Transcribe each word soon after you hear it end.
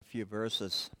few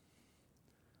verses.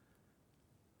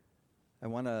 I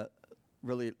want to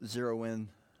really zero in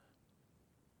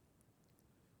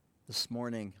this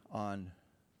morning on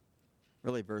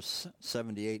really verse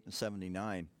 78 and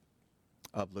 79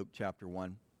 of Luke chapter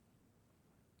 1.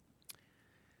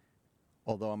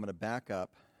 Although I'm going to back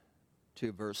up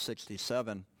to verse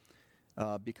 67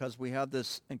 because we have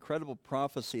this incredible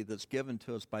prophecy that's given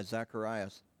to us by Zechariah.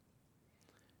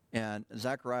 And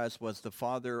Zechariah was the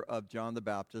father of John the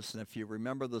Baptist. And if you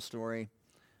remember the story,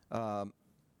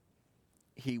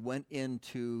 he was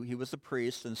a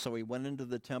priest, and so he went into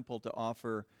the temple to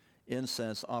offer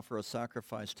incense, offer a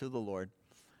sacrifice to the Lord.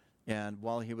 And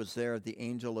while he was there, the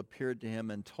angel appeared to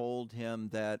him and told him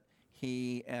that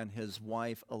he and his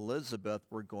wife Elizabeth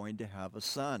were going to have a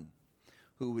son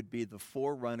who would be the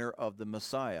forerunner of the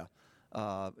Messiah,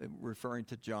 referring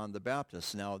to John the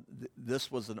Baptist. Now,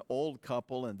 this was an old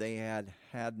couple, and they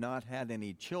had not had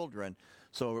any children,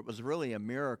 so it was really a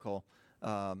miracle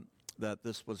that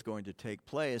this was going to take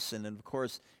place. And of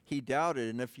course, he doubted,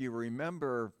 and if you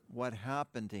remember what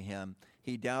happened to him,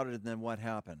 he doubted, and then what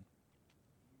happened?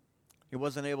 He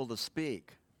wasn't able to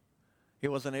speak. He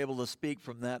wasn't able to speak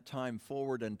from that time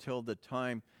forward until the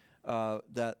time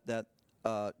that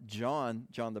John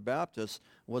the Baptist,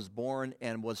 was born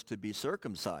and was to be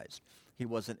circumcised. He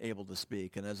wasn't able to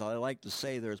speak. And as I like to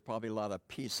say, there's probably a lot of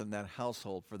peace in that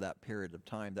household for that period of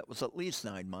time. That was at least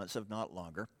 9 months, if not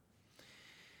longer.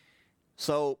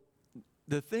 So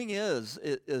the thing is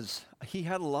he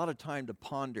had a lot of time to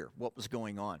ponder what was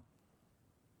going on,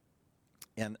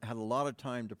 and had a lot of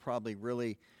time to probably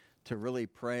really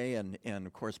pray, and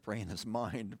of course pray in his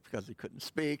mind because he couldn't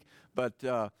speak. But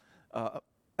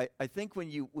I think when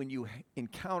you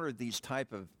encounter these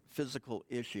type of physical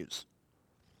issues,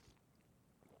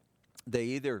 they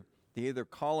either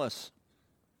call us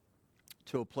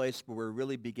to a place where we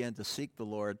really begin to seek the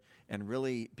Lord and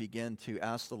really begin to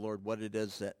ask the Lord what it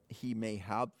is that he may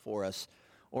have for us.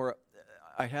 Or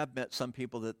I have met some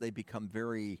people that they become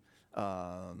very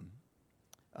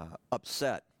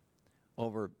upset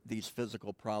over these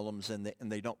physical problems, and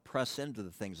they don't press into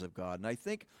the things of God. And I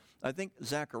think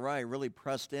Zechariah really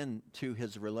pressed into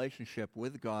his relationship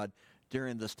with God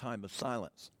during this time of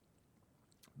silence.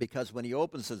 Because when he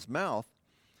opens his mouth,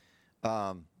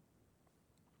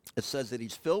 it says that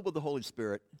he's filled with the Holy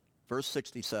Spirit. Verse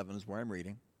 67 is where I'm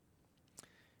reading.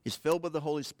 He's filled with the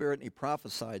Holy Spirit, and he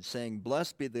prophesied, saying,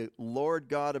 "Blessed be the Lord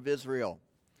God of Israel,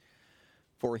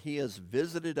 for he has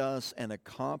visited us and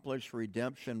accomplished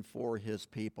redemption for his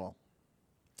people,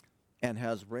 and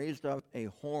has raised up a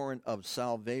horn of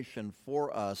salvation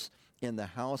for us in the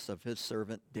house of his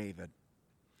servant David,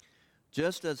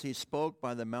 just as he spoke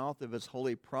by the mouth of his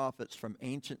holy prophets from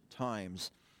ancient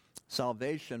times,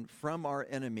 salvation from our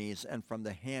enemies and from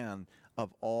the hand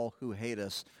of all who hate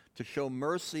us, to show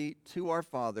mercy to our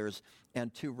fathers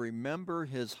and to remember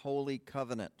his holy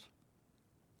covenant,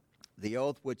 the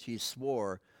oath which he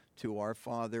swore to our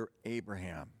father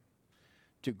Abraham,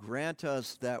 to grant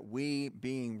us that we,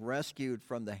 being rescued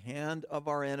from the hand of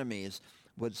our enemies,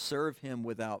 would serve him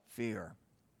without fear,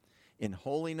 in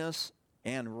holiness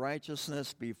and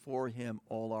righteousness before him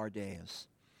all our days.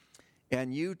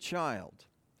 And you, child,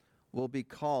 will be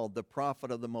called the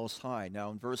prophet of the Most High."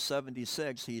 Now in verse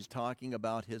 76, he's talking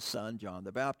about his son, John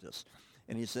the Baptist.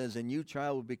 And he says, "And you,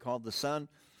 child, will be called the son,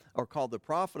 or called the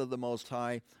prophet of the Most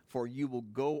High, for you will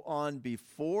go on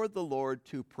before the Lord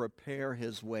to prepare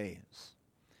his ways,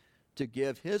 to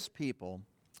give his people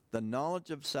the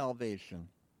knowledge of salvation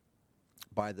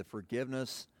by the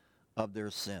forgiveness of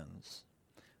their sins,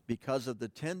 because of the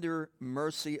tender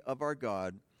mercy of our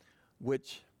God,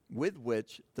 with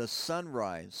which the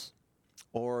sunrise,"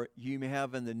 or you may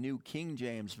have in the New King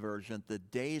James Version, the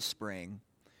day spring,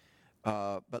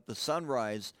 but the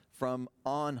sunrise from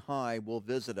on high will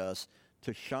visit us,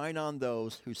 to shine on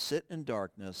those who sit in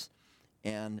darkness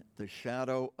and the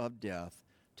shadow of death,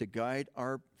 to guide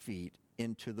our feet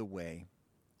into the way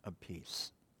of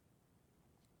peace.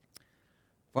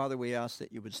 Father, we ask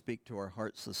that you would speak to our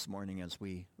hearts this morning as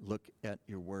we look at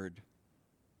your word,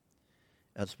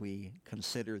 as we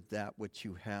consider that which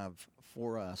you have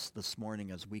for us this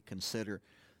morning, as we consider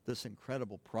this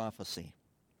incredible prophecy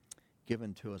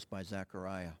given to us by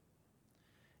Zechariah.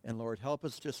 And Lord, help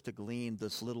us just to glean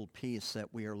this little piece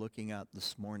that we are looking at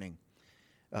this morning,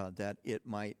 that it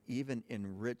might even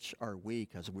enrich our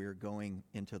week as we are going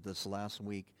into this last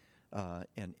week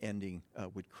and ending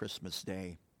with Christmas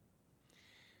Day.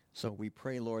 So we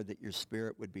pray, Lord, that your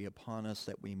Spirit would be upon us,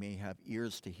 that we may have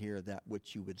ears to hear that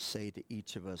which you would say to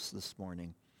each of us this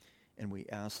morning. And we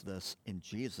ask this in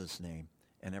Jesus' name.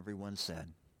 And everyone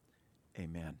said,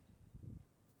 amen.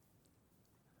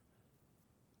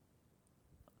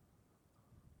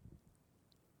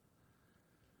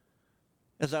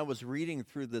 As I was reading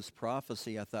through this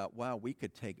prophecy, I thought, wow, we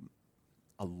could take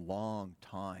a long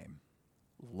time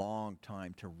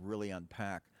to really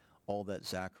unpack all that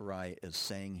Zechariah is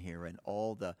saying here and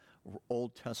all the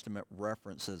Old Testament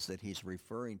references that he's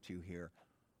referring to here.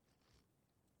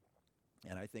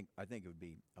 And I think it would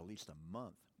be at least a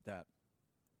month that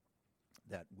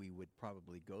we would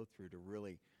probably go through to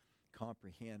really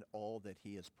comprehend all that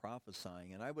he is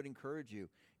prophesying. And I would encourage you,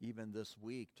 even this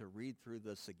week, to read through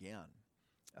this again.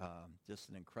 Just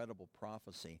an incredible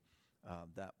prophecy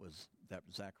that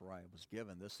Zechariah was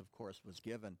given. This, of course, was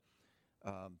given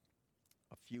a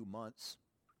few months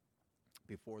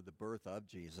before the birth of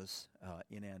Jesus,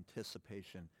 in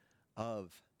anticipation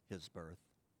of his birth.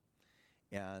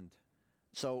 And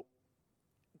so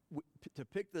to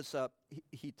pick this up,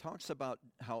 he talks about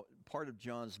how part of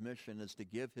John's mission is to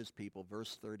give his people,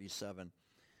 verse 37,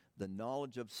 the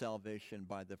knowledge of salvation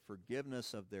by the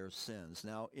forgiveness of their sins.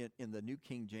 Now, in the New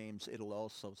King James, it'll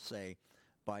also say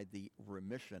by the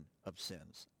remission of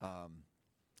sins.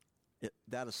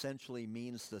 That essentially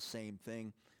means the same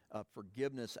thing.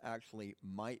 Forgiveness actually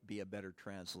might be a better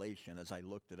translation as I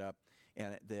looked it up.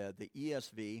 And the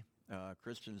ESV,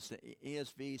 Christian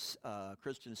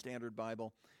Standard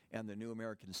Bible, and the New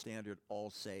American Standard all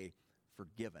say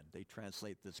forgiven. They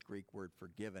translate this Greek word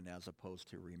forgiven as opposed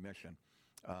to remission.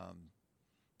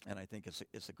 And I think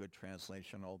it's a good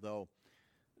translation, although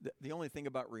the only thing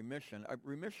about remission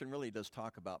really does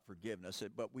talk about forgiveness,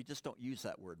 but we just don't use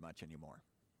that word much anymore.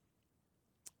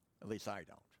 At least I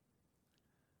don't.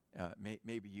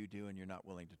 Maybe you do and you're not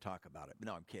willing to talk about it.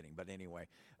 No, I'm kidding, but anyway.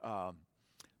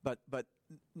 But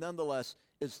nonetheless,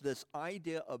 it's this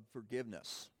idea of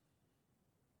forgiveness.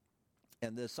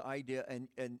 And this idea,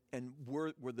 and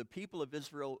were the people of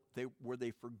Israel, were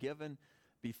they forgiven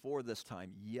before this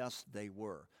time? Yes, they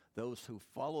were. Those who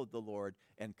followed the Lord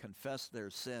and confessed their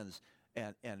sins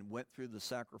and went through the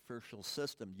sacrificial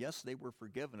system, yes, they were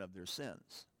forgiven of their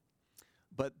sins.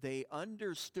 But they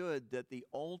understood that the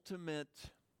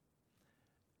ultimate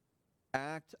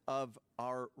act of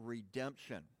our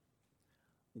redemption,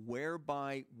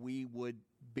 whereby we would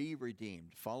be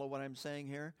redeemed. Follow what I'm saying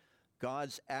here?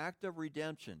 God's act of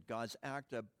redemption, God's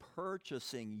act of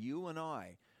purchasing you and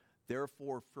I,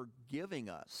 therefore forgiving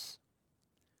us,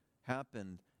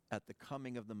 happened at the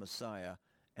coming of the Messiah,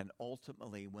 and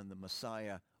ultimately when the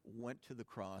Messiah went to the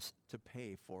cross to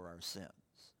pay for our sins.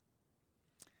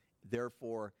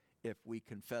 Therefore, if we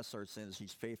confess our sins,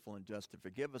 he's faithful and just to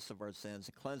forgive us of our sins,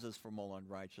 to cleanse us from all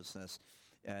unrighteousness,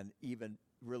 and even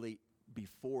really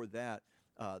before that,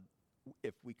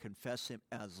 if we confess him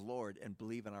as Lord and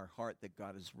believe in our heart that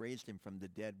God has raised him from the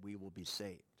dead, we will be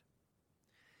saved.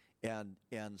 And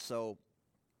so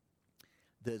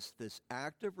this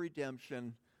act of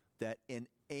redemption that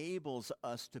enables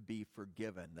us to be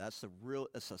forgiven, that's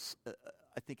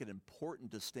I think an important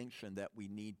distinction that we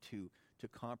need to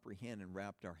comprehend and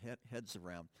wrap our heads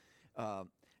around.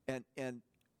 And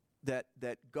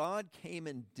that God came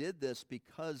and did this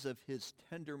because of his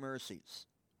tender mercies,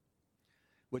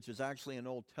 which is actually an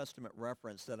Old Testament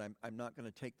reference that I'm not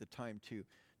going to take the time to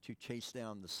chase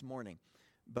down this morning.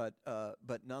 But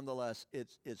nonetheless,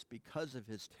 it's because of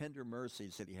his tender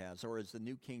mercies that he has, or as the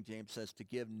New King James says, to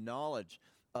give knowledge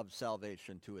of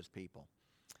salvation to his people,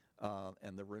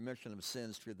 and the remission of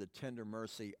sins through the tender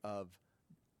mercy of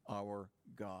our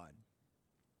God.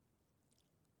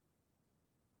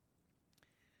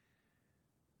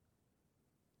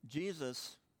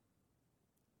 Jesus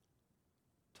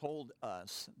told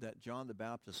us that John the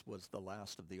Baptist was the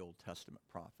last of the Old Testament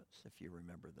prophets, if you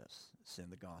remember this. It's in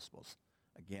the Gospels.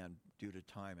 Again, due to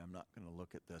time, I'm not going to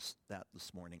look at that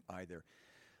this morning either.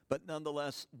 But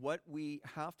nonetheless, what we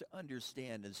have to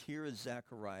understand is here is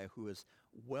Zechariah, who is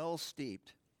well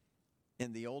steeped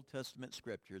in the Old Testament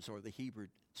scriptures, or the Hebrew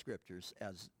scriptures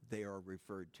as they are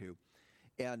referred to,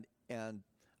 and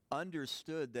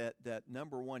understood that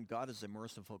number one, God is a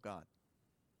merciful God.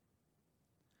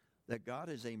 That God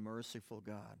is a merciful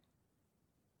God.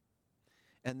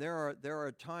 And there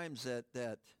are times that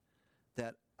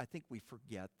I think we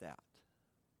forget that.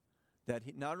 That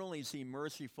not only is he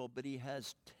merciful, but he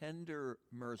has tender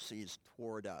mercies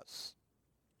toward us.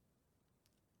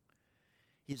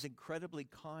 He's incredibly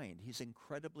kind. He's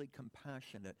incredibly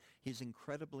compassionate. He's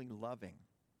incredibly loving.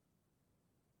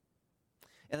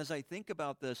 And as I think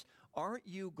about this, aren't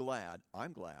you glad?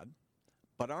 I'm glad.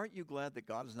 But aren't you glad that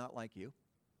God is not like you?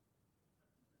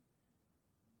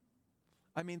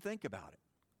 I mean, think about it.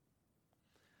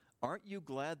 Aren't you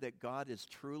glad that God is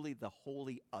truly the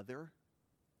holy other?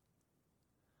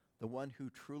 the one who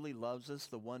truly loves us,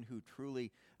 the one who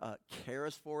truly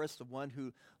cares for us, the one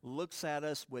who looks at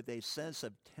us with a sense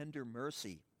of tender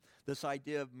mercy. This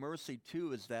idea of mercy,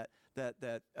 too, is that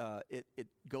it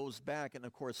goes back, and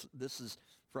of course, this is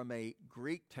from a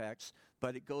Greek text,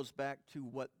 but it goes back to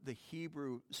what the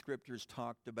Hebrew scriptures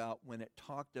talked about when it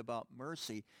talked about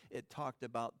mercy. It talked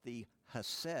about the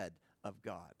hesed of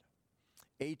God.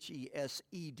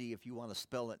 H-E-S-E-D, if you want to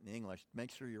spell it in English.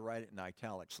 Make sure you write it in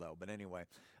italics, though. But anyway,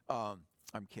 I'm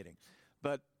kidding.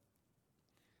 But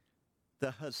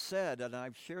the hesed, and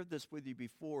I've shared this with you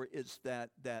before, is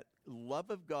that love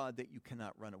of God that you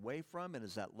cannot run away from. It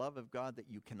is that love of God that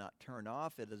you cannot turn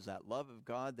off. It is that love of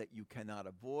God that you cannot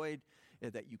avoid,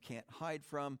 that you can't hide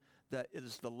from. That it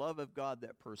is the love of God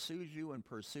that pursues you and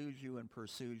pursues you and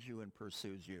pursues you and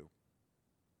pursues you.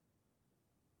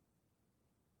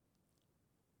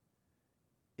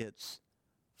 It's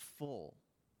full.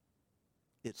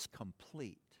 It's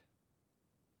complete.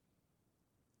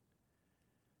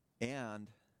 And,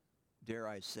 dare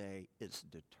I say, it's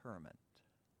determined.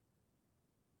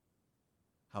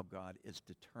 How God is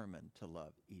determined to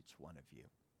love each one of you.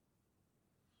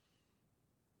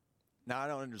 Now, I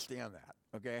don't understand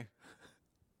that, okay?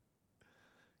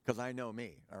 Because I know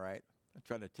me, all right? I'm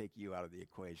trying to take you out of the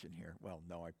equation here. Well,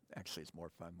 no, actually it's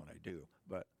more fun when I do,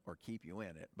 or keep you in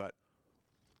it. But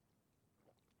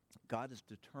God is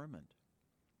determined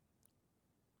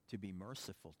to be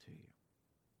merciful to you.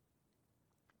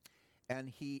 And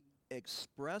he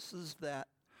expresses that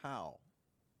how?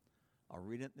 I'll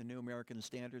read it in the New American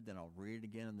Standard, then I'll read it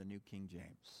again in the New King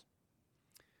James.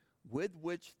 With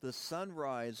which the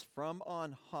sunrise from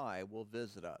on high will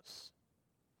visit us.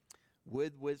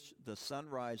 With which the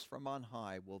sunrise from on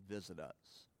high will visit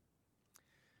us.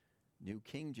 New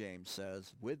King James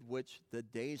says, with which the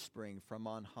dayspring from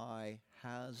on high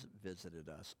has visited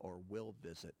us, or will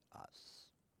visit us,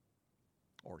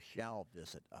 or shall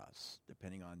visit us,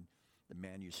 depending on the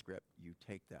manuscript you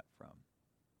take that from.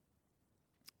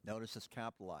 Notice it's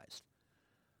capitalized,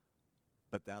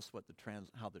 but that's what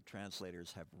how the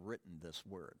translators have written this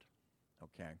word,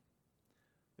 okay?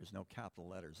 There's no capital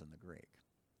letters in the Greek.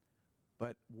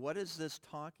 But what is this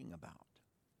talking about?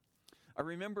 I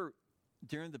remember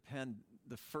during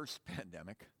the first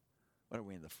pandemic, what are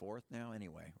we in the fourth now?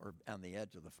 Anyway, or on the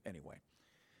edge of anyway.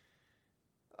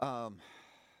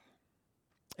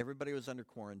 Everybody was under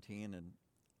quarantine, and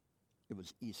it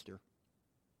was Easter.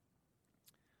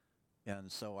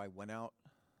 And so I went out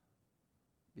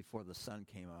before the sun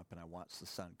came up, and I watched the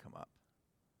sun come up.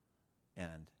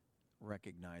 And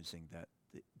recognizing that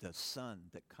the sun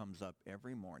that comes up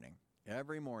every morning,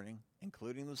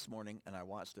 including this morning, and I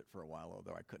watched it for a while,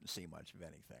 although I couldn't see much of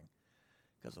anything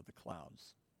because of the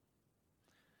clouds.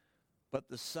 But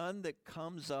the sun that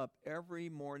comes up every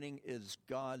morning is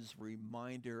God's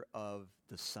reminder of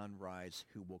the sunrise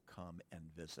who will come and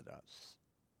visit us.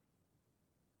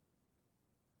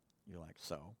 You're like,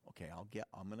 so, okay,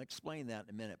 I'm going to explain that in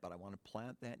a minute, but I want to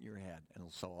plant that in your head,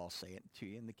 and so I'll say it to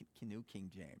you in the New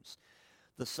King James.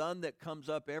 The sun that comes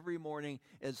up every morning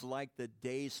is like the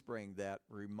dayspring that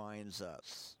reminds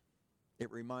us.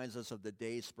 It reminds us of the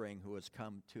dayspring who has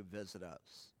come to visit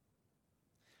us.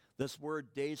 This word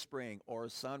dayspring or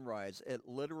sunrise, it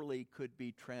literally could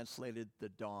be translated the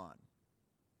dawn.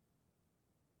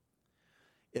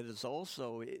 It's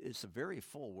a very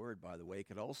full word, by the way. It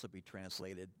could also be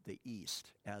translated the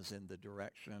east, as in the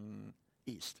direction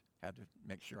east. Had to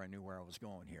make sure I knew where I was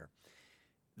going here.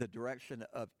 The direction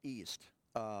of east.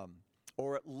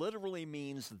 Or it literally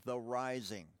means the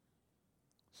rising,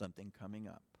 something coming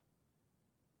up.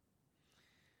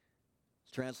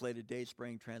 It's translated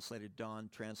dayspring, translated dawn,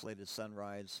 translated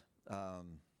sunrise.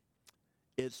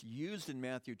 It's used in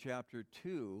Matthew chapter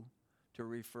 2 to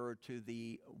refer to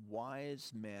the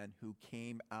wise men who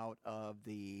came out of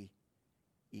the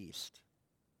east.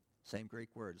 Same Greek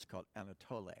word, it's called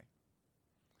Anatole. If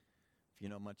you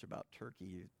know much about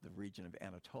Turkey, the region of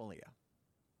Anatolia,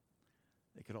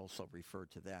 they could also refer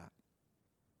to that.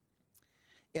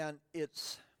 And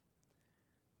it's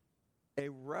a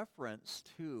reference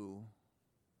to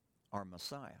our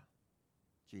Messiah,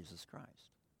 Jesus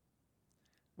Christ,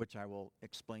 which I will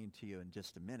explain to you in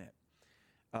just a minute.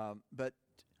 But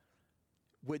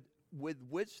with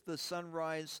which the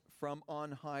sunrise from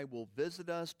on high will visit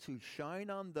us to shine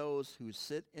on those who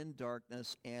sit in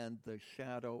darkness and the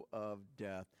shadow of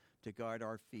death, to guide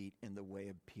our feet in the way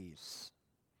of peace.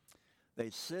 They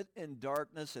sit in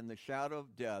darkness and the shadow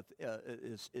of death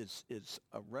is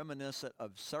a reminiscent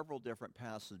of several different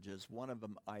passages. One of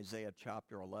them, Isaiah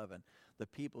chapter 11. The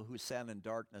people who sat in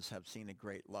darkness have seen a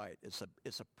great light. It's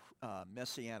a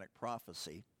messianic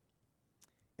prophecy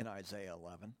in Isaiah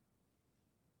 11.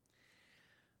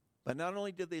 But not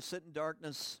only did they sit in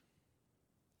darkness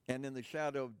and in the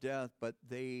shadow of death, but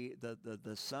the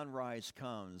sunrise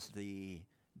comes, the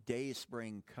day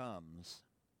spring comes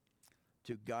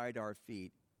to guide our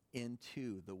feet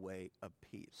into the way of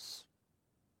peace.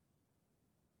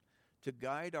 To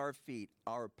guide our feet,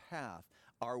 our path,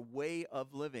 our way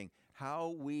of living, how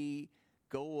we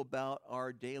go about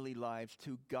our daily lives,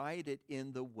 to guide it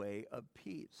in the way of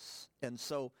peace. And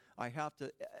so I have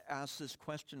to ask this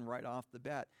question right off the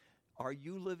bat. Are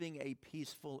you living a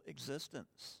peaceful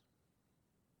existence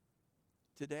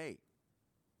today?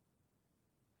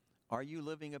 Are you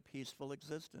living a peaceful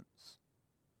existence?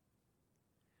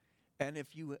 And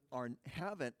if you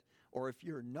haven't, or if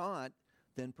you're not,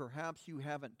 then perhaps you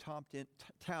haven't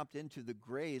tapped into the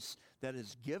grace that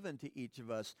is given to each of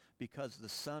us, because the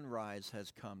sunrise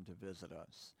has come to visit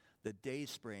us. The day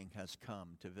spring has come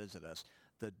to visit us.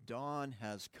 The dawn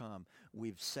has come.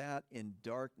 We've sat in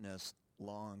darkness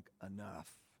long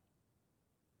enough.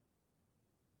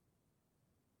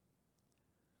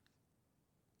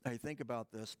 I think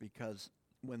about this because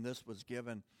when this was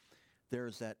given,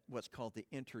 there's that what's called the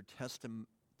intertestament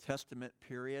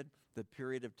period, the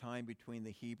period of time between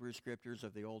the Hebrew scriptures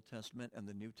of the Old Testament and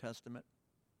the New Testament.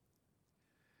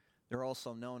 They're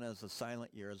also known as the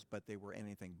silent years, but they were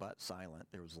anything but silent.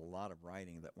 There was a lot of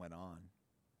writing that went on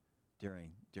during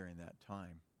that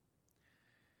time.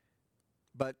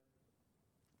 But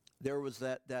there was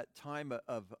that time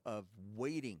of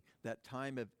waiting, that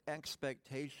time of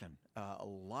expectation. A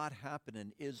lot happened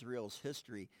in Israel's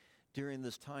history during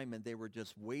this time, and they were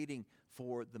just waiting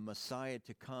for the Messiah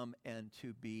to come and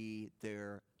to be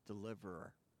their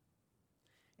deliverer.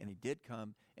 And he did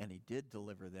come, and he did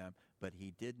deliver them, but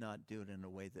he did not do it in a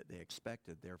way that they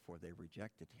expected. Therefore, they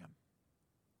rejected him.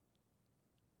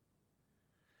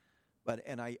 But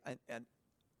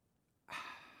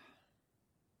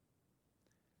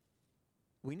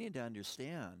we need to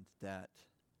understand that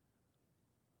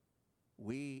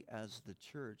we as the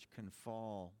church can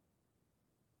fall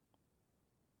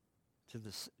to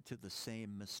the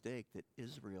same mistake that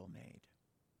Israel made.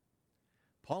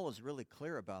 Paul is really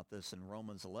clear about this in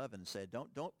Romans 11. Said,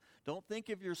 don't think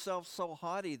of yourself so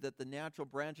haughty that the natural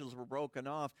branches were broken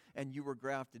off and you were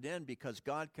grafted in, because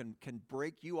God can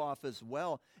break you off as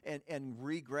well and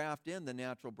regraft in the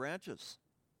natural branches.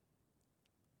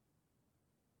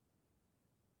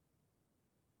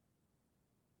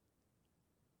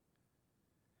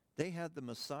 They had the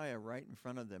Messiah right in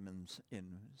front of them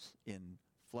in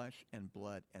flesh and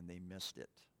blood, and they missed it.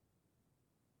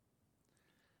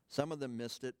 Some of them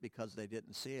missed it because they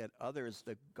didn't see it. Others,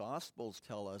 the Gospels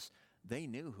tell us, they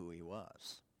knew who he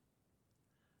was.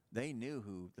 They knew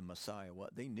who the Messiah was.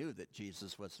 They knew that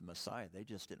Jesus was the Messiah. They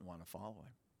just didn't want to follow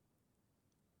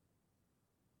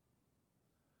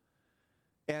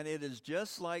him. And it is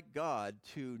just like God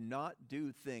to not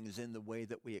do things in the way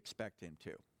that we expect him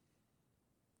to.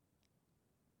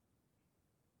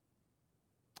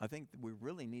 I think that we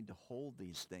really need to hold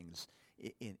these things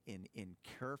in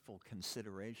careful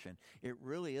consideration. It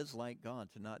really is like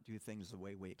God to not do things the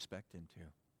way we expect him to.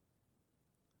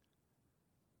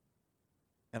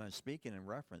 And I'm speaking in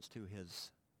reference to his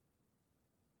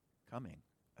coming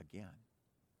again.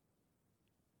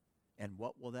 And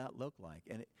what will that look like?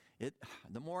 And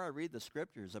the more I read the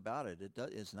scriptures about it,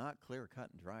 it's not clear cut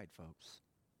and dried, folks.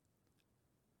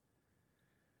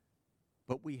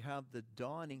 But we have the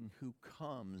dawning who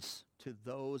comes to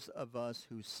those of us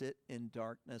who sit in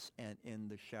darkness and in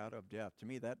the shadow of death. To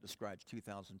me, that describes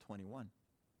 2021.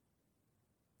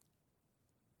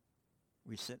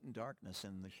 We sit in darkness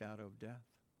in the shadow of death.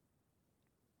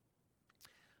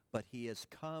 But he has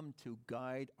come to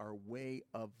guide our way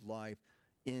of life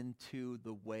into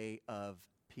the way of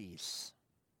peace.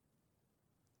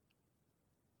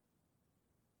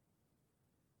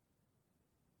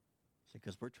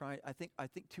 Because I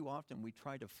think too often we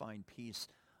try to find peace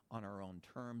on our own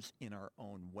terms, in our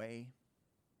own way.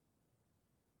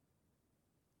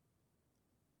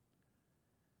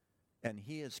 And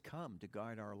he has come to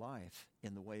guide our life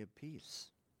in the way of peace.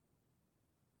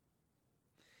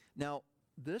 Now,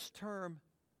 this term,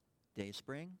 day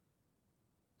spring,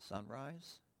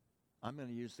 sunrise, I'm going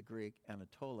to use the Greek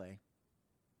Anatole.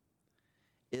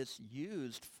 It's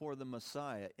used for the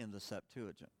Messiah in the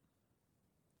Septuagint.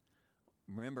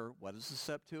 Remember, what is the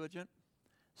Septuagint?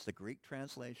 It's the Greek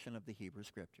translation of the Hebrew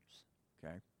Scriptures,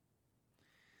 okay?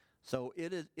 So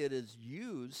it is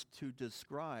used to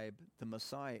describe the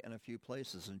Messiah in a few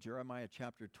places. In Jeremiah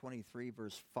chapter 23,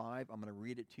 verse 5, I'm going to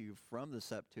read it to you from the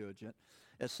Septuagint.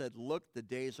 It said, "Look, the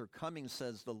days are coming,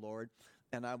 says the Lord,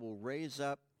 and I will raise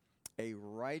up a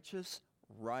righteous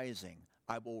rising.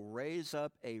 I will raise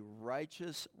up a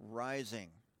righteous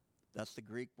rising. That's the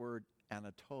Greek word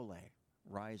Anatole,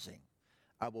 rising.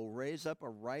 I will raise up a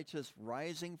righteous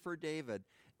rising for David,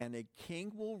 and a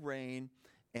king will reign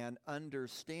and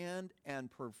understand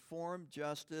and perform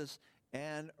justice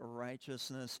and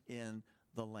righteousness in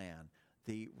the land.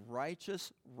 The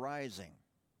righteous rising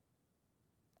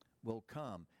will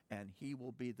come, and he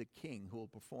will be the king who will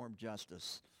perform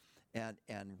justice and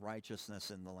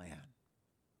righteousness in the land.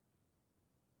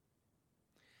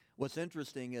 What's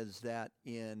interesting is that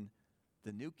in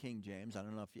the New King James, I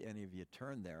don't know if any of you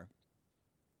turn there,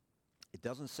 it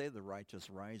doesn't say the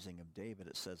righteous rising of David.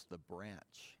 It says the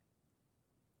branch.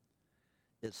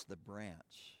 It's the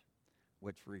branch,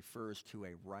 which refers to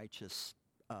a righteous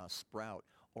sprout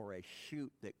or a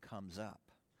shoot that comes up.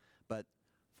 But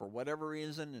for whatever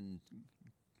reason, and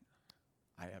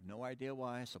I have no idea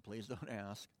why, so please don't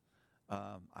ask.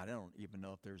 I don't even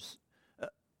know if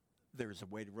there's a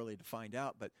way to really to find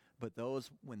out. But those,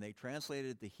 when they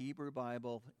translated the Hebrew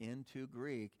Bible into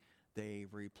Greek, they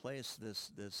replaced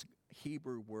this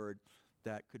Hebrew word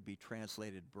that could be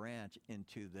translated branch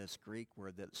into this Greek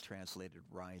word that's translated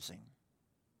rising.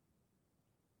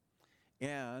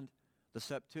 And the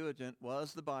Septuagint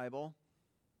was the Bible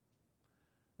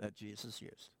that Jesus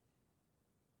used,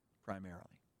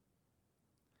 primarily.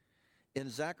 In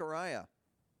Zechariah,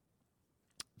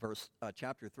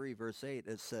 chapter 3, verse 8,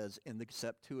 it says in the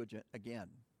Septuagint again,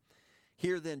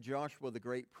 "Hear then, Joshua the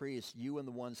great priest, you and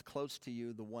the ones close to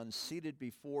you, the ones seated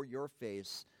before your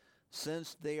face,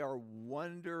 since they are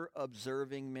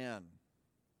wonder-observing men."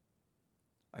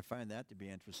 I find that to be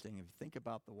interesting. If you think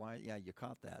about the wise, yeah, you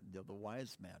caught that, the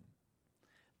wise men.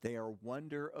 They are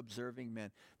wonder-observing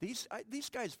men. These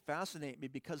guys fascinate me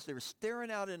because they're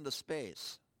staring out into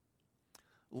space,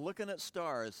 looking at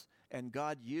stars, and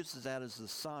God uses that as a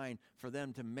sign for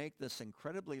them to make this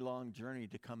incredibly long journey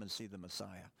to come and see the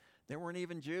Messiah. They weren't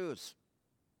even Jews.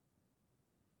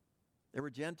 They were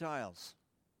Gentiles.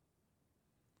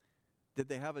 Did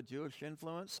they have a Jewish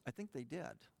influence? I think they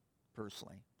did,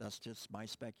 personally. That's just my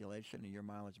speculation, and your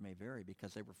mileage may vary,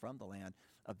 because they were from the land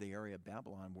of the area of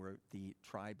Babylon where the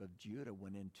tribe of Judah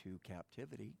went into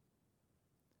captivity.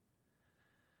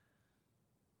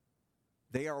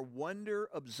 They are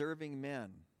wonder-observing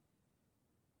men.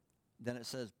 Then it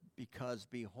says, because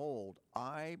behold,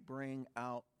 I bring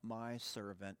out my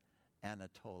servant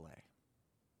Anatole.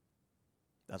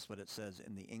 That's what it says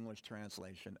in the English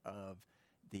translation of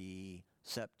the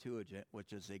Septuagint,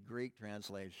 which is a Greek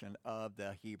translation of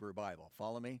the Hebrew Bible.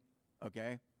 Follow me?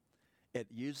 Okay? It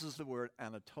uses the word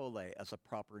Anatole as a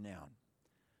proper noun,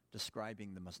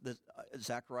 describing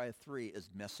Zechariah 3 is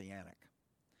messianic.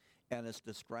 And it's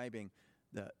describing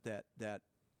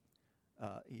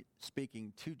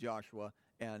speaking to Joshua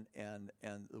and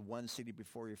the one seated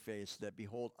before your face, that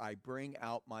behold, I bring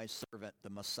out my servant, the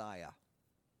Messiah.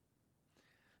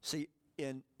 See,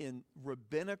 in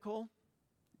rabbinical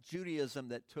Judaism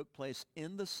that took place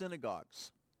in the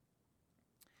synagogues,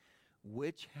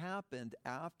 which happened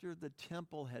after the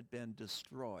temple had been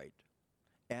destroyed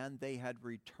and they had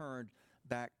returned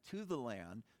back to the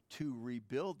land to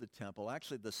rebuild the temple.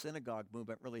 Actually, the synagogue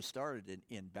movement really started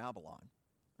in Babylon,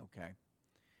 okay?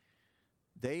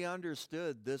 They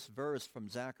understood this verse from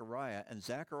Zechariah, and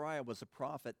Zechariah was a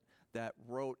prophet that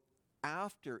wrote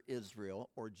after Israel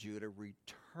or Judah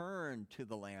returned to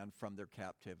the land from their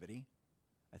captivity.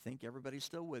 I think everybody's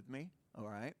still with me, all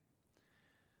right?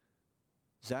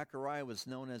 Zechariah was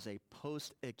known as a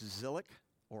post-exilic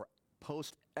or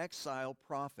post-exile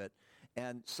prophet,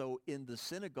 and so in the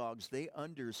synagogues, they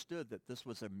understood that this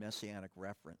was a messianic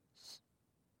reference.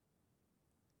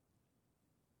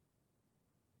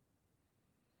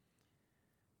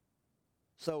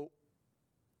 So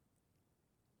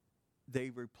they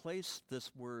replaced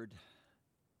this word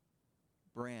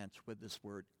branch with this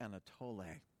word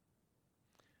Anatole,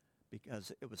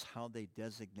 because it was how they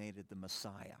designated the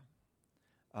Messiah.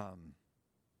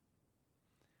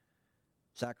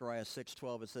 Zechariah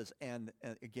 6:12, it says, and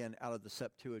again out of the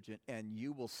Septuagint, and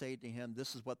you will say to him,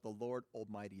 this is what the Lord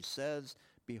Almighty says,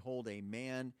 behold, a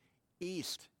man,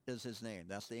 East is his name.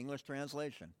 That's the English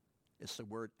translation. It's the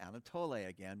word Anatole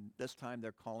again. This time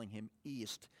they're calling him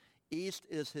East. East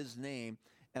is his name,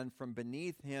 and from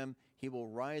beneath him he will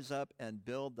rise up and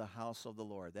build the house of the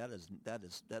Lord. That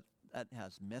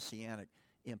has messianic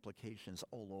implications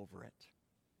all over it.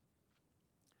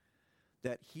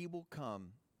 That he will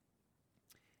come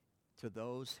to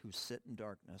those who sit in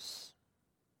darkness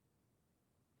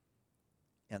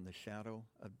and the shadow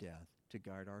of death, to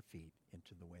guide our feet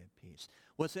into the way of peace.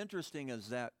 What's interesting is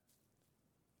that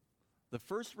the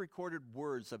first recorded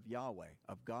words of Yahweh,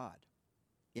 of God,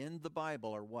 in the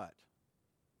Bible are what?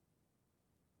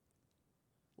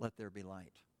 Let there be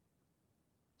light.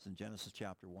 It's in Genesis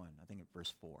chapter 1, I think at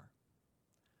verse 4.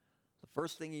 The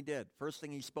first thing he did, first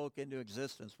thing he spoke into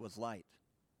existence was light.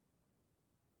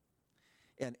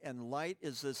 And light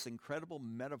is this incredible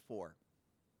metaphor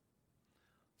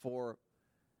for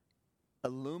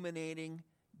illuminating,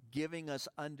 giving us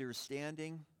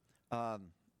understanding,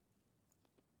 and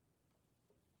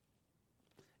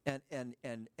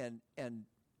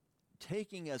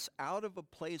taking us out of a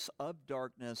place of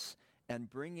darkness and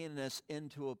bringing us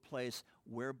into a place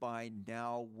whereby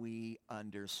now we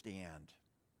understand.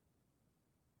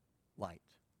 Light.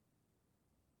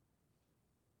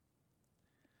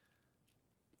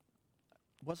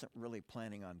 Wasn't really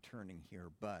planning on turning here,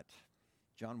 but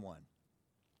John 1.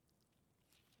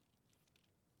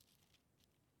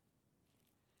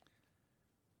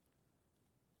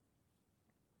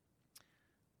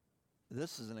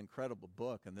 This is an incredible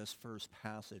book, and this first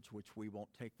passage, which we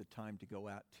won't take the time to go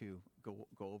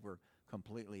over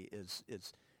completely, is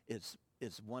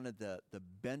one of the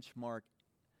benchmark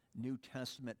New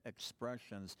Testament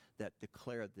expressions that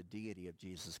declare the deity of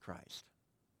Jesus Christ.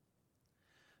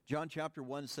 John chapter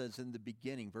 1 says, in the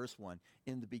beginning, verse 1,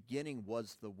 in the beginning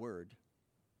was the Word,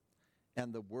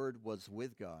 and the Word was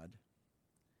with God,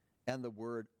 and the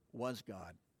Word was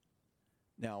God.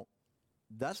 Now,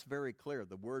 that's very clear.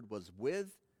 The Word was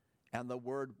with, and the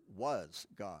Word was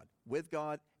God. With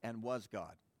God and was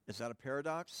God. Is that a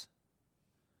paradox?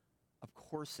 Of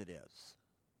course it is.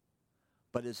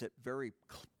 But is it very,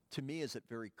 to me, is it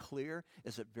very clear?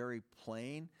 Is it very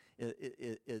plain?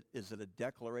 Is it a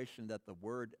declaration that the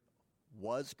Word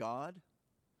was God?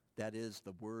 That is,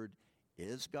 the Word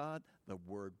is God. The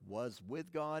Word was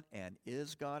with God and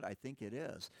is God. I think it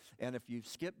is. And if you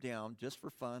skip down, just for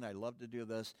fun, I love to do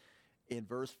this, in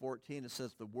verse 14, it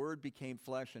says, the Word became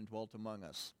flesh and dwelt among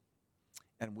us,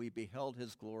 and we beheld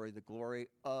his glory, the glory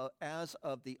as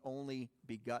of the only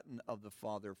begotten of the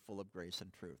Father, full of grace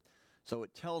and truth. So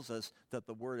it tells us that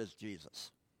the Word is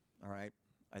Jesus, all right?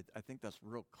 I think that's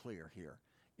real clear here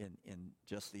in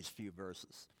just these few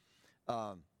verses.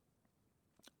 All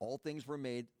things were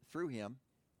made through him,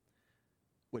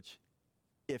 which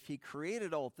if he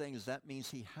created all things, that means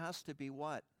he has to be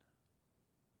what?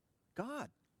 God.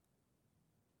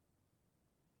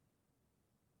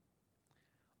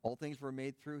 All things were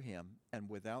made through him, and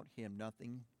without him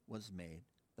nothing was made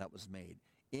that was made.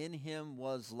 In him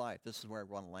was life. This is where I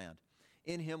want to land.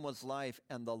 In him was life,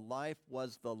 and the life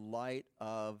was the light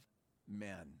of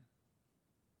men.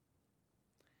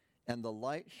 And the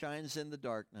light shines in the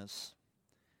darkness,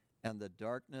 and the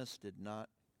darkness did not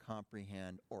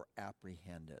comprehend or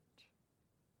apprehend it.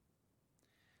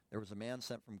 There was a man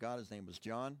sent from God. His name was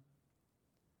John.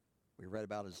 We read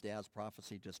about his dad's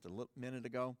prophecy just a minute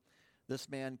ago. This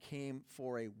man came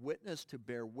for a witness to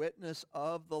bear witness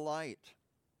of the light,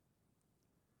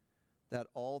 that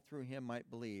all through him might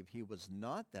believe. He was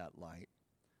not that light,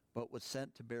 but was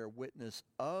sent to bear witness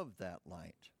of that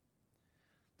light.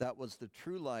 That was the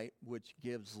true light which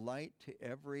gives light to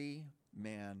every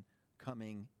man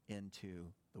coming into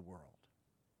the world.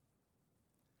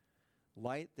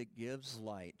 Light that gives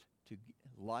light to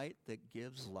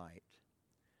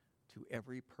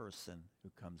every person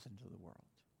who comes into the world.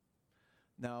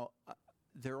 Now,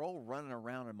 they're all running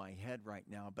around in my head right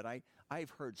now, but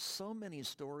I've heard so many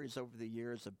stories over the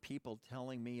years of people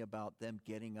telling me about them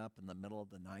getting up in the middle of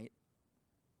the night,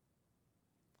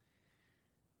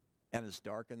 and it's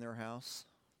dark in their house,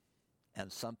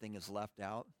 and something is left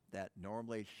out that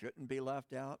normally shouldn't be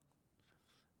left out,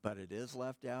 but it is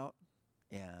left out,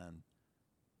 and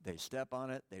they step on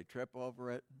it, they trip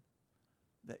over it.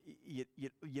 You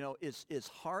know, it's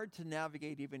hard to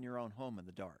navigate even your own home in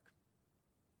the dark.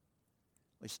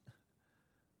 At least,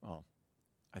 well,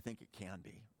 I think it can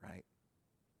be, right?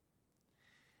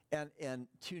 And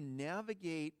to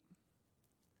navigate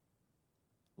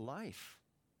life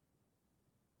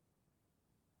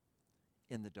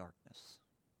in the darkness,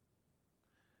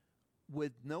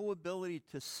 with no ability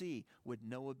to see, with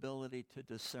no ability to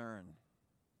discern.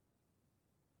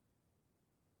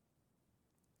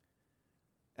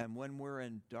 And when we're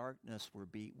in darkness,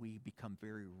 we become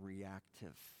very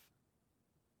reactive.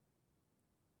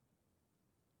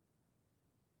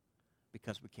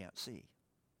 Because we can't see.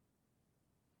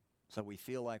 So we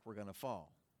feel like we're going to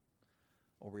fall.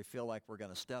 Or we feel like we're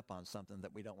going to step on something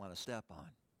that we don't want to step on.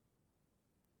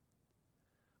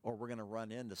 Or we're going to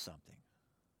run into something.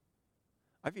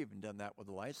 I've even done that with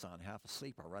the lights on, half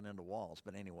asleep. I run into walls.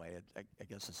 But anyway, I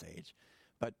guess it's age.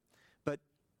 But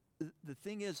the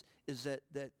thing is that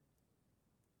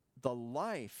the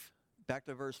life, Back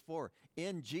to verse 4.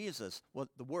 In Jesus, well,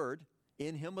 the Word,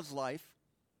 in him was life,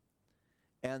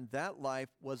 and that life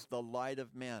was the light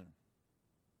of men.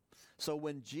 So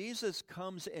when Jesus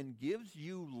comes and gives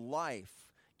you life,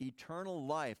 eternal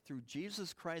life, through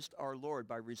Jesus Christ our Lord,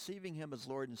 by receiving him as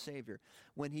Lord and Savior,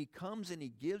 when he comes and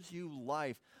he gives you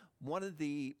life, one of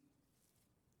the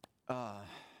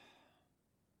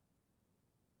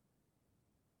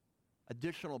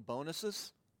additional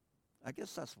bonuses, I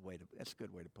guess that's a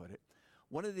good way to put it.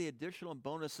 One of the additional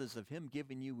bonuses of him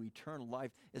giving you eternal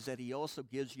life is that he also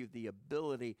gives you the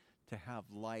ability to have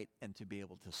light and to be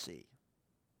able to see.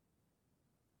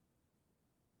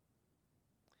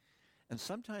 And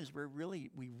sometimes we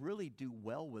really do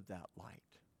well with that light.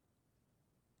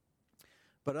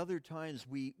 But other times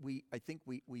I think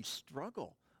we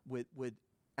struggle with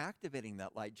activating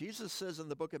that light. Jesus says in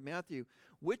the book of Matthew,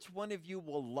 which one of you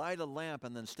will light a lamp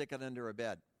and then stick it under a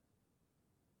bed?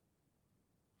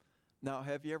 Now,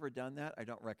 have you ever done that? I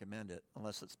don't recommend it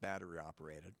unless it's battery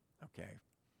operated. Okay.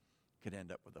 Could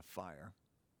end up with a fire.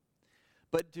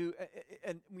 But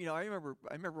I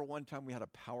remember one time we had a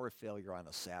power failure on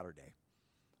a Saturday.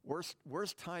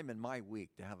 Worst time in my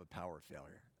week to have a power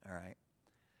failure, all right?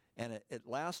 And it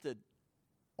lasted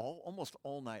almost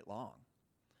all night long.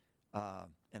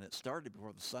 And it started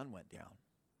before the sun went down.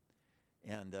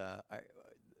 And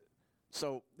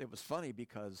so it was funny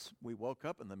because we woke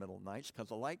up in the middle of the night because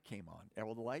the light came on.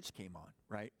 All the lights came on,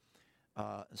 right?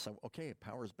 So, okay,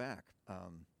 power's back.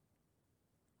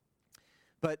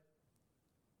 But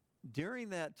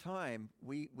during that time,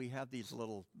 we had these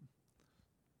little,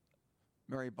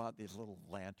 Mary bought these little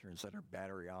lanterns that are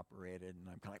battery operated, and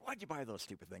I'm kind of like, why'd you buy those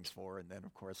stupid things for? And then,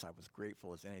 of course, I was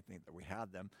grateful as anything that we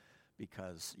had them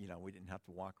because, we didn't have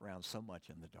to walk around so much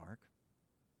in the dark.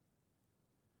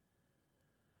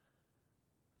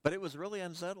 But it was really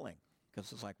unsettling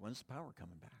because it's like, when's the power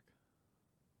coming back?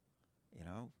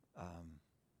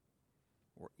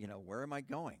 Where am I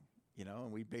going?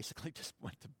 And we basically just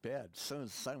went to bed. As soon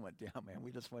as the sun went down, man,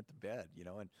 we just went to bed,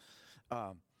 and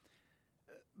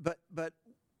but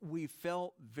we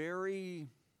felt very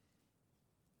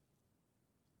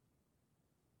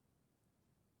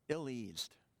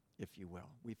ill-eased, if you will.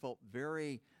 We felt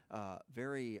very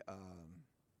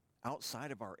outside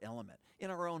of our element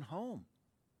in our own home.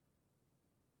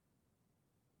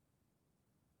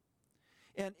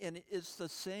 And it's the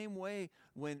same way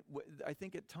when I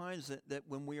think at times that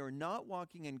when we are not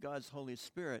walking in God's Holy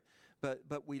Spirit,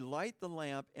 but we light the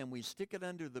lamp and we stick it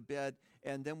under the bed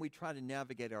and then we try to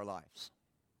navigate our lives.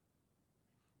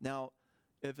 Now,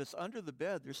 if it's under the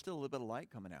bed, there's still a little bit of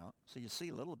light coming out, so you see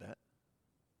a little bit.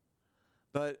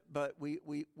 But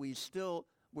we still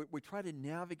try to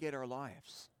navigate our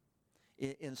lives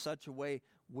in such a way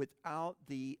without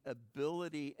the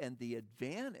ability and the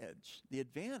advantage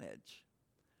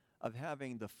of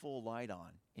having the full light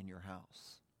on in your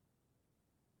house.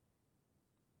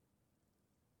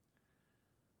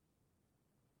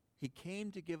 He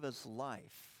came to give us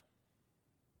life,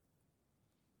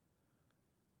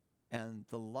 and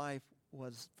the life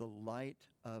was the light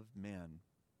of men.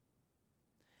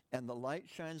 And the light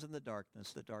shines in the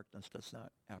darkness does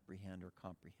not apprehend or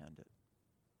comprehend it.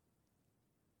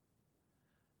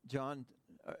 John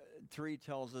 3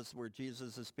 tells us where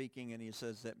Jesus is speaking, and he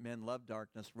says that men love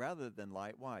darkness rather than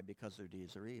light. Why? Because their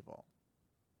deeds are evil.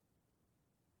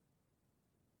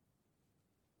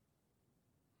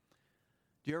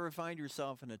 Do you ever find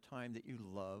yourself in a time that you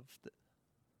love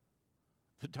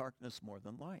the darkness more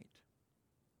than light?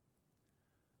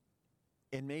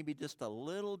 And maybe just a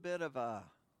little bit of a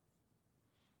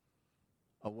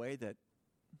way that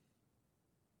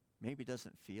maybe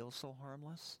doesn't feel so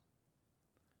harmless?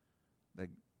 But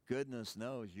goodness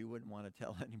knows you wouldn't want to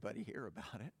tell anybody here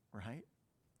about it, right?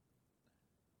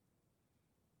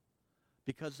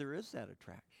 Because there is that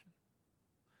attraction.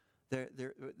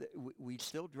 We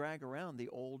still drag around the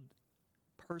old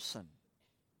person.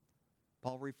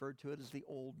 Paul referred to it as the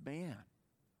old man.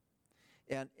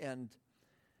 And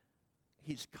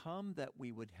he's come that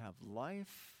we would have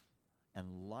life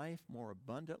and life more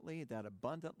abundantly. That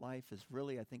abundant life is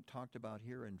really, I think, talked about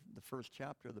here in the first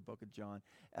chapter of the book of John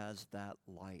as that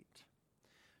light.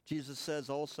 Jesus says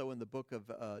also in the book of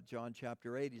John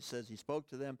chapter 8, he spoke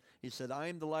to them, he said, I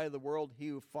am the light of the world. He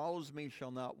who follows me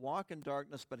shall not walk in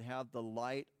darkness, but have the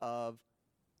light of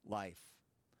life.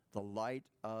 The light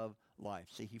of life.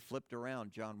 See, he flipped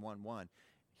around John 1:1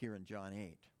 here in John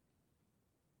 8.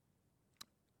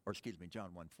 Or excuse me,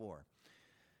 John 1:4.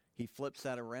 He flips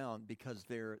that around because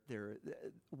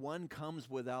one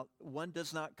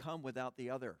does not come without the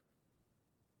other.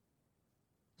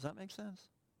 Does that make sense?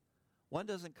 One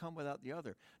doesn't come without the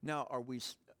other. Now, are we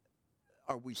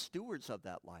Are we stewards of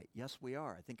that light? Yes, we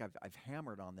are. I think I've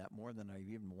hammered on that more than I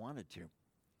even wanted to.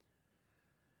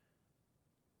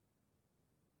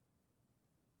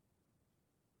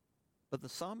 But the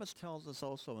psalmist tells us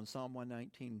also in Psalm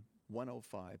 119,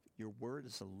 105, your word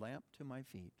is a lamp to my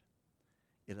feet.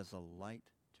 It is a light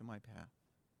to my path.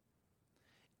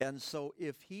 And so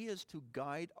if he is to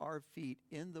guide our feet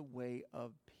in the way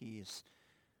of peace,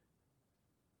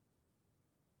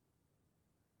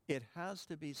 it has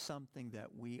to be something that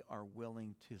we are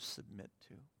willing to submit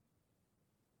to.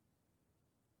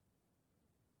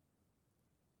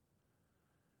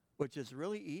 Which is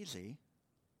really easy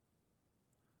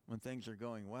when things are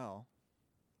going well.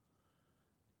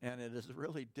 And it is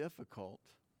really difficult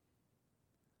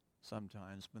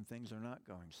sometimes when things are not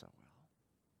going so well.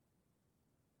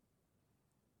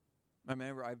 I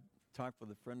remember I talked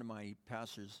with a friend of mine, he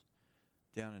pastors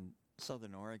down in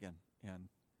Southern Oregon, and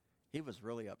he was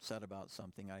really upset about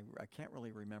something. I can't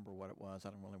really remember what it was. I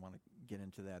don't really want to get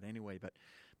into that anyway.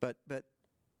 But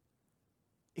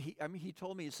he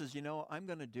told me, he says, I'm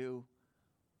going to do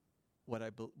what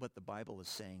the Bible is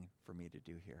saying for me to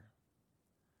do here.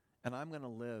 And I'm going to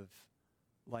live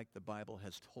like the Bible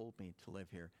has told me to live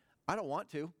here. I don't want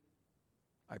to.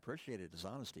 I appreciated his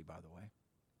honesty, by the way.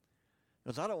 He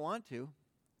goes, I don't want to.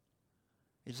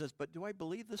 He says, but do I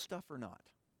believe this stuff or not?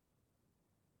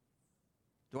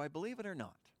 Do I believe it or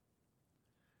not?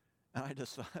 And I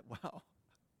just thought, wow.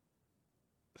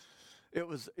 It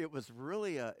was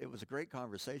really a great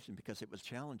conversation because it was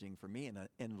challenging for me and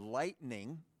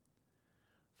enlightening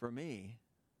for me.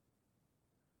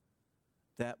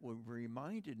 That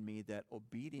reminded me that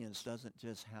obedience doesn't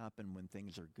just happen when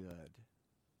things are good.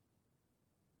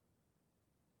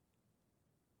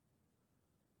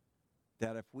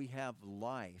 That if we have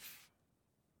life,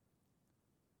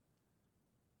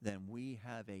 then we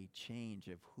have a change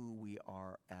of who we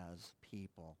are as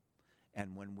people.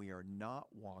 And when we are not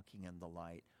walking in the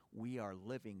light, we are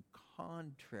living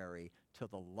contrary to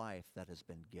the life that has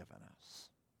been given us.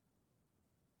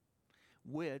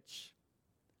 Which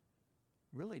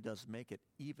really does make it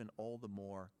even all the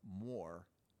more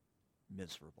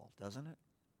miserable, doesn't it?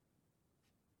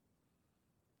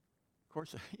 Of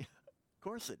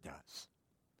course it does.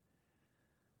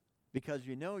 Because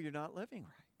you're not living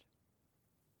right.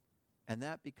 And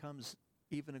that becomes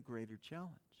even a greater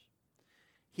challenge.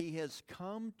 He has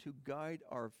come to guide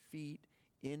our feet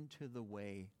into the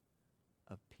way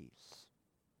of peace.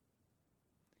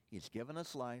 He's given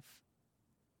us life.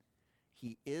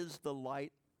 He is the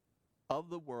light of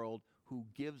the world who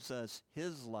gives us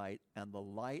his light and the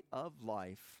light of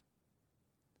life.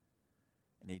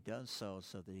 And he does so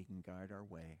that he can guide our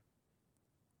way,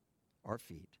 our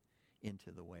feet,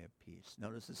 into the way of peace.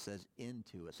 Notice it says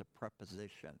into as a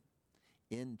preposition.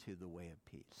 Into the way of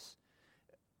peace.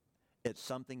 It's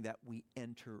something that we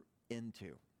enter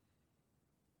into.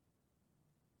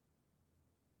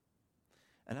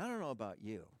 And I don't know about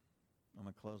you. I'm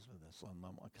going to close with this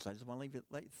because I just want to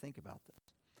let you think about this.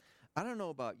 I don't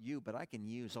know about you, but I can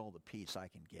use all the peace I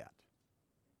can get.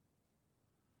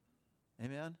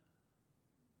 Amen?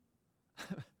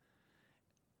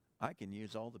 I can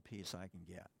use all the peace I can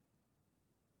get.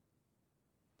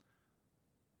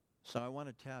 So I want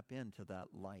to tap into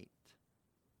that light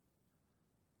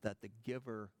that the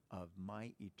giver of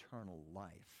my eternal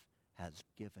life has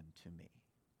given to me.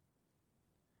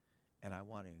 And I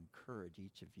want to encourage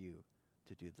each of you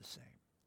to do the same.